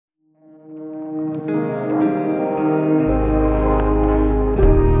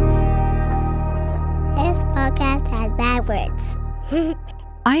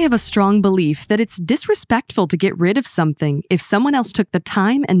I have a strong belief that it's disrespectful to get rid of something if someone else took the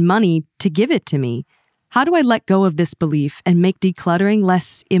time and money to give it to me. How do I let go of this belief and make decluttering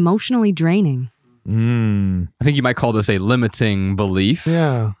less emotionally draining? I think you might call this a limiting belief.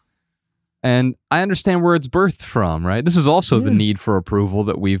 Yeah. And I understand where it's birthed from, right? This is also the need for approval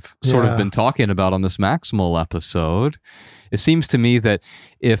that we've sort of been talking about on this Maximal episode. It seems to me that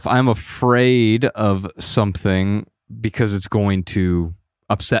if I'm afraid of something because it's going to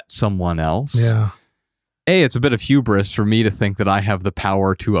upset someone else, it's a bit of hubris for me to think that I have the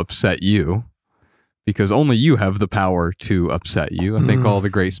power to upset you, because only you have the power to upset you. I think all the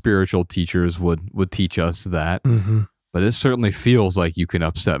great spiritual teachers would teach us that. But it certainly feels like you can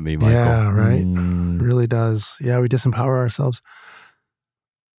upset me, Michael. Yeah, right. It really does. Yeah, we disempower ourselves.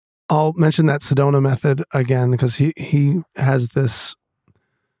 I'll mention that Sedona method again, because he has this,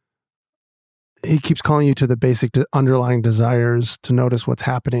 he keeps calling you to the basic underlying desires to notice what's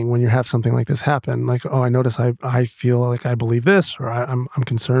happening when you have something like this happen. Like, oh, I notice I feel like I believe this, or I'm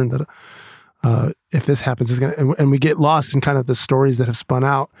concerned that if this happens, it's gonna, and we get lost in kind of the stories that have spun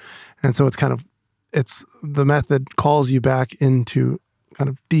out. And so it's the method calls you back into kind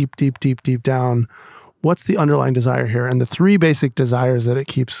of deep down. What's the underlying desire here? And the three basic desires that it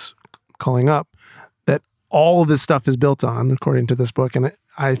keeps calling up, that all of this stuff is built on, according to this book, and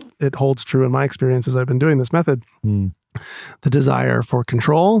it holds true in my experience as I've been doing this method. The desire for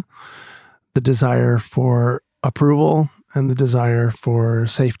control, the desire for approval, and the desire for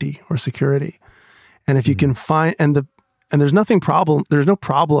safety or security. And if you can find, and there's no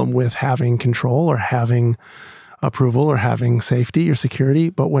problem with having control or having approval or having safety or security,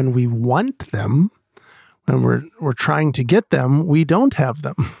 but when we want them, when we're trying to get them, we don't have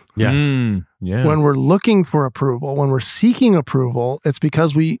them. Yes. When we're looking for approval, when we're seeking approval, it's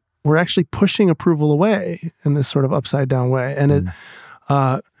because we're actually pushing approval away in this sort of upside down way. And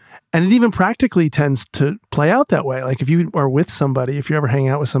it even practically tends to play out that way. Like if you are with somebody, if you're ever hanging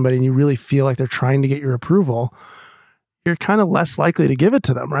out with somebody and you really feel like they're trying to get your approval, you're kind of less likely to give it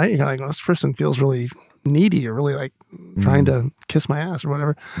to them, right? You're like, well, this person feels really needy or really like trying to kiss my ass or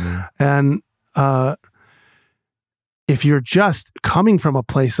whatever. And if you're just coming from a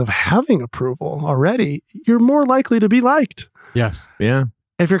place of having approval already, you're more likely to be liked. Yes. Yeah.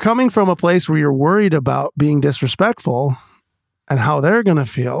 If you're coming from a place where you're worried about being disrespectful and how they're going to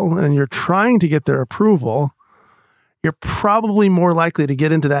feel, and you're trying to get their approval, you're probably more likely to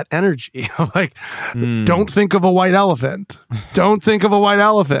get into that energy of like, don't think of a white elephant. Don't think of a white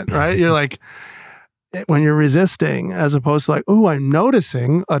elephant, right? You're like, when you're resisting, as opposed to like, oh, I'm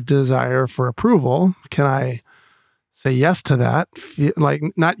noticing a desire for approval. Can I say yes to that? Like,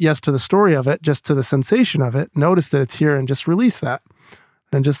 not yes to the story of it, just to the sensation of it. Notice that it's here and just release that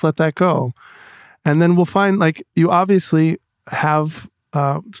and just let that go. And then we'll find, like, you obviously have,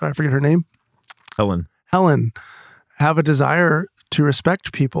 sorry, I forget her name. Helen, have a desire to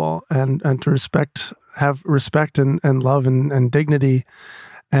respect people and to have respect and love and dignity.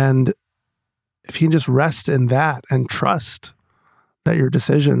 And if you can just rest in that and trust that your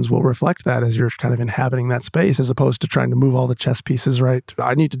decisions will reflect that as you're kind of inhabiting that space, as opposed to trying to move all the chess pieces, right?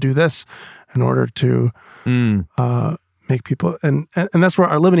 I need to do this in order to make people, and that's where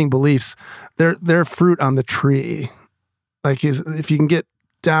our limiting beliefs, they're fruit on the tree. Like if you can get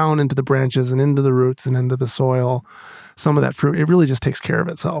down into the branches and into the roots and into the soil, some of that fruit, it really just takes care of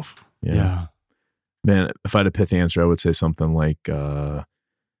itself. Yeah. Man, if I had a pithy answer, I would say something like,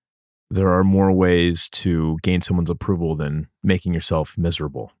 there are more ways to gain someone's approval than making yourself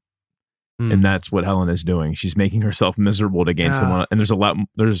miserable. And that's what Helen is doing. She's making herself miserable to gain someone. And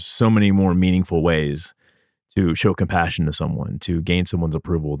there's so many more meaningful ways to show compassion to someone, to gain someone's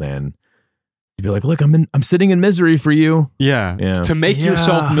approval than to be like, look, I'm sitting in misery for you. Yeah. To make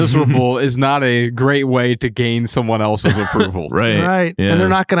yourself miserable is not a great way to gain someone else's approval. Right. Yeah. And they're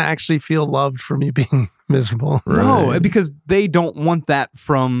not going to actually feel loved from you being miserable. No, because they don't want that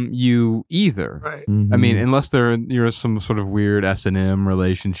from you either. Right. I mean, unless you're some sort of weird S&M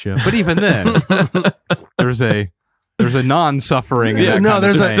relationship. But even then, there's a non-suffering.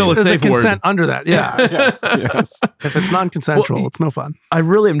 There's still a safe consent word under that. Yeah. Yes. If it's non-consensual, it's no fun. I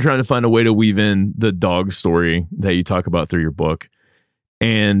really am trying to find a way to weave in the dog story that you talk about through your book.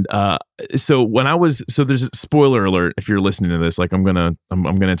 And so there's a spoiler alert if you're listening to this. Like I'm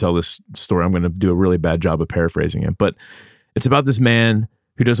gonna tell this story. I'm gonna do a really bad job of paraphrasing it, but it's about this man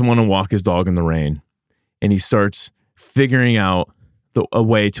who doesn't want to walk his dog in the rain, and he starts figuring out a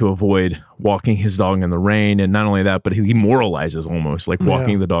way to avoid walking his dog in the rain. And not only that, but he moralizes almost like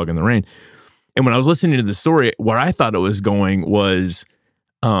walking the dog in the rain. And when I was listening to the story, where I thought it was going was,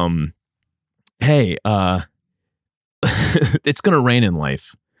 hey, it's going to rain in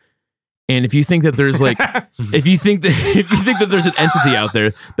life. And if you think that there's like, if you think that there's an entity out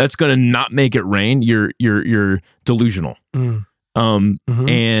there that's going to not make it rain, you're delusional.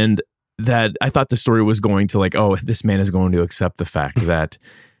 And that I thought the story was going to like, oh, this man is going to accept the fact that,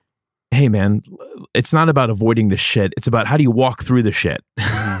 hey man, it's not about avoiding the shit. It's about how do you walk through the shit,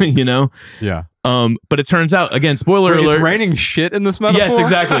 you know? Yeah. But it turns out, again, spoiler alert. It's raining shit in this metaphor? Yes,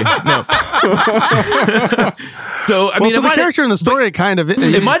 exactly. No. So, I mean, the character in the story, it kind of...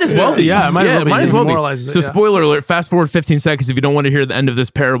 It might as well be. Yeah, it might as well be. So, spoiler alert, fast forward 15 seconds if you don't want to hear the end of this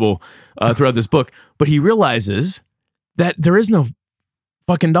parable throughout this book. But he realizes that there is no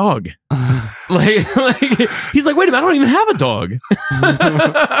fucking dog. like he's like, wait a minute, I don't even have a dog.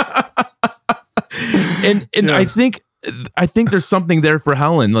 and I think there's something there for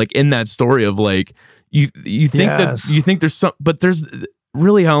Helen, like in that story of like you think that you think there's some, but there's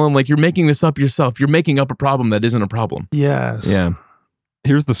really, Helen, like you're making this up yourself. You're making up a problem that isn't a problem. Yes. Yeah.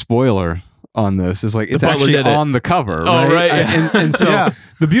 Here's the spoiler on this is like it's actually on the cover. Oh, right. And so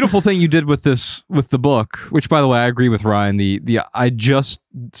the beautiful thing you did with the book, which by the way I agree with Ryan, I just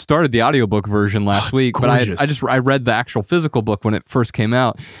started the audiobook version last week, gorgeous. but I read the actual physical book when it first came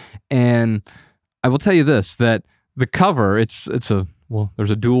out, and I will tell you this, that the cover,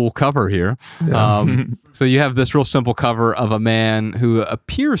 there's a dual cover here. Yeah. So you have this real simple cover of a man who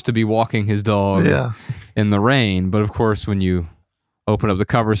appears to be walking his dog in the rain, but of course when you open up the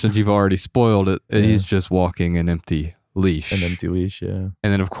cover, since you've already spoiled it, he's just walking an empty leash. An empty leash, yeah.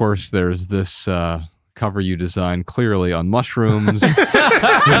 And then of course there's this cover you designed clearly on mushrooms. That's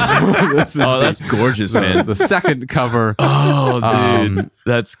gorgeous, man. The second cover. Oh, dude,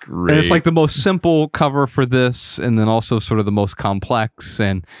 that's great. And it's like the most simple cover for this, and then also sort of the most complex.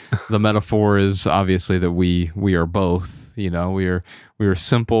 And the metaphor is obviously that we are both. You know, we are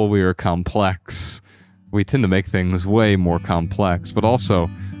simple, we are complex. We tend to make things way more complex, but also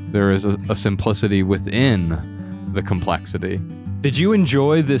there is a simplicity within the complexity. Did you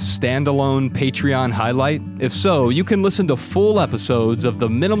enjoy this standalone Patreon highlight? If so, you can listen to full episodes of the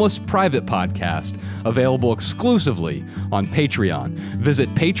Minimalist Private Podcast, available exclusively on Patreon. Visit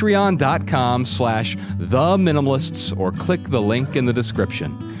patreon.com/theminimalists or click the link in the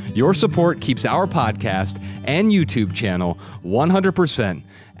description. Your support keeps our podcast and YouTube channel 100%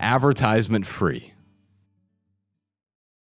 advertisement free.